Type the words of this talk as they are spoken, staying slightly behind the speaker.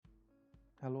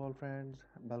Hello all friends,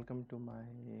 welcome to my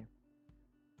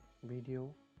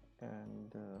video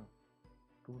and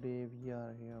today we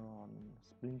are here on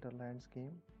Splinterlands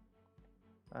game.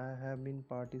 I have been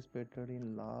participated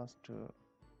in last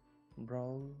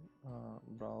Brawl.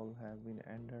 Brawl has been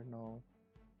ended now.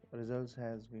 Results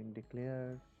has been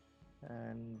declared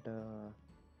and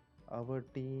our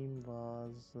team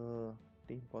was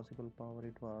Team Possible Power.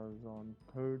 It was on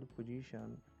third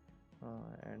position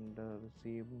and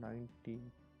received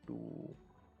 92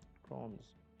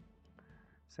 crowns.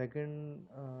 Second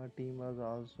team was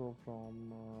also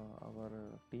from our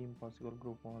Team Possible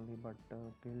group only, but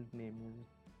guild name is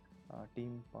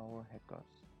Team Power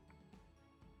Hackers.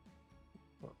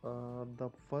 The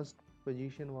first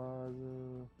position was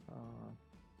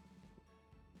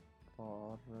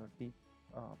for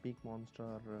Peak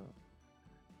Monster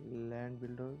Land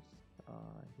Builders.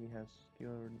 He has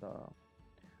secured the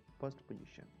first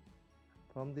position.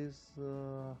 From this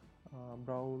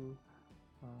brawl,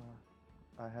 uh,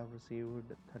 I have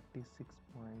received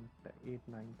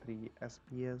 36.893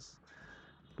 SPS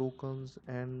tokens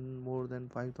and more than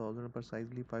 5,000,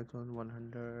 precisely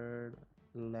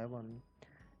 5,111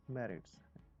 merits.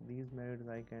 These merits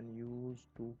I can use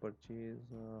to purchase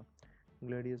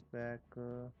Gladius pack.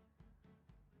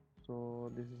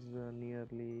 So this is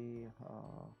nearly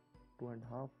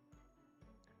 2.5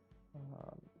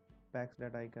 uh, packs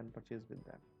that I can purchase with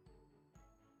them.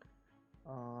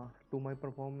 To my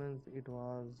performance, it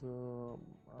was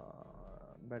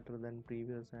better than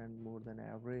previous and more than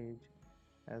average,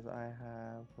 as I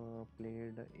have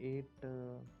played 8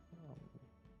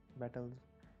 battles,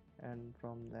 and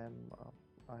from them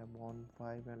I won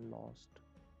 5 and lost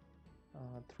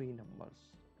 3 numbers.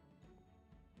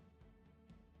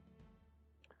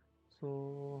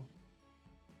 So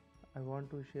I want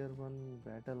to share one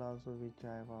battle also which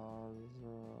I was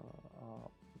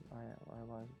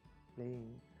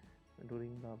playing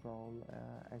during the brawl.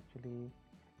 Actually,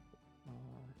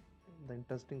 uh, the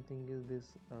interesting thing is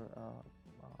this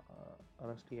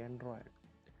rusty android.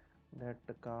 That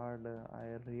card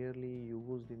I rarely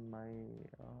used in my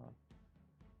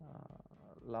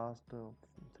last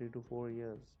 3 to 4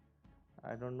 years.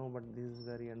 I don't know, but this is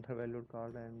very undervalued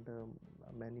card, and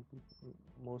many people,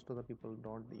 most of the people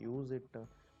don't use it.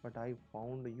 But I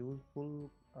found useful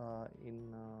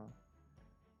in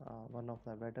one of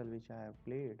the battle which I have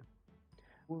played.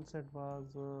 Full set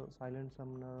was silent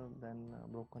summoner, then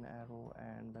broken arrow,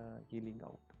 and healing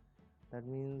out. That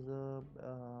means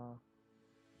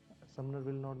summoner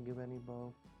will not give any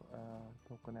buff.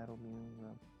 Broken arrow means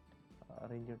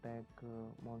range attack,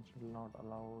 monster will not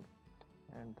allowed,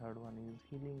 and third one is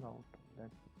healing out.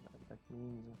 That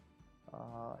means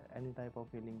any type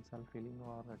of healing, self healing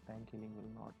or tank healing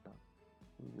will not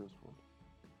be useful.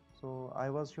 So I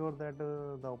was sure that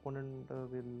the opponent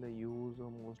will use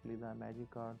mostly the magic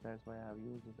card. That's why I have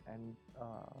used this and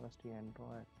rusty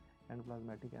android and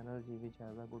plasmatic energy, which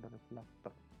has a good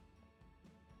reflector.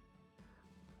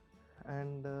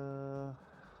 And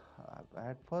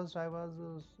at first I was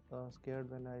scared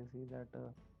when I see that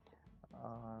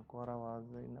Quora was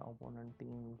in opponent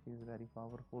team, which is very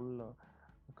powerful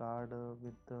card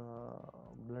with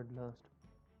bloodlust.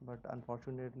 But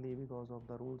unfortunately, because of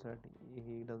the rule set,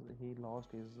 he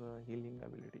lost his healing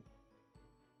ability,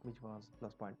 which was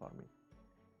plus point for me.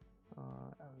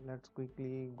 Let's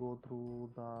quickly go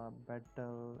through the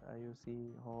battle. You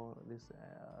see how this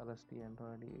rusty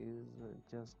android is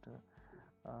just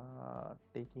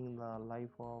taking the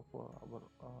life of our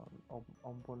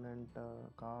opponent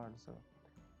cards,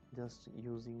 just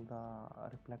using the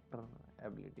reflector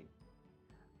ability.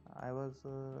 I was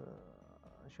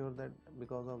sure that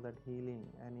because of that healing,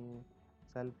 any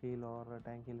self heal or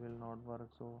tank heal will not work.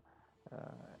 So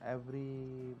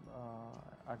every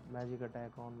magic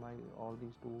attack on my all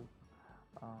these two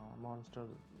monsters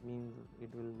means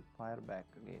it will fire back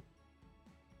again.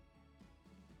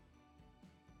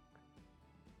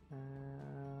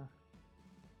 Uh,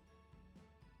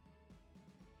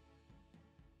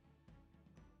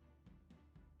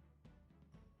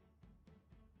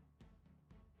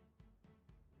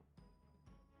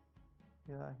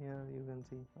 yeah, here you can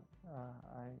see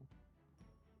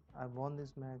I won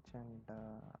this match, and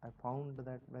I found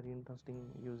that very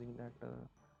interesting using that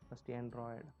rusty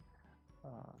android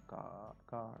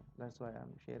card. That's why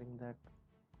I'm sharing that.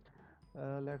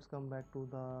 Let's come back to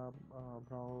the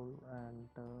brawl, and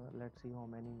let's see how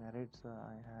many merits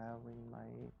I have in my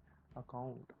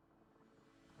account.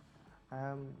 I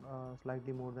am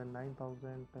slightly more than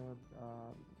 9,000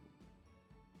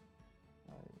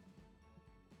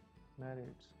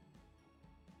 merits.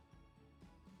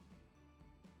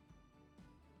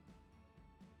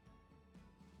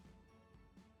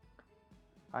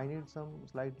 I need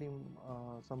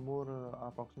some more,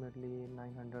 approximately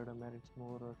 900 merits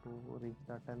more to reach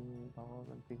the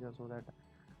 10,000 figure, so that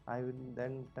I will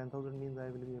then 10,000 means I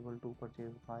will be able to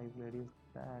purchase 5 ladies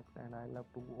packs, and I'll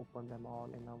have to open them all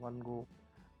in a one go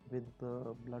with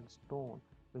the bloodstone,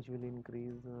 which will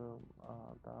increase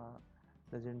the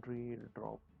legendary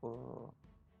drop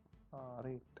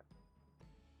rate.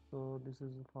 So this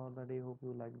is for the day. Hope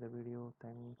you like the video.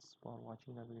 Thanks for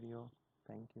watching the video.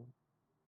 Thank you.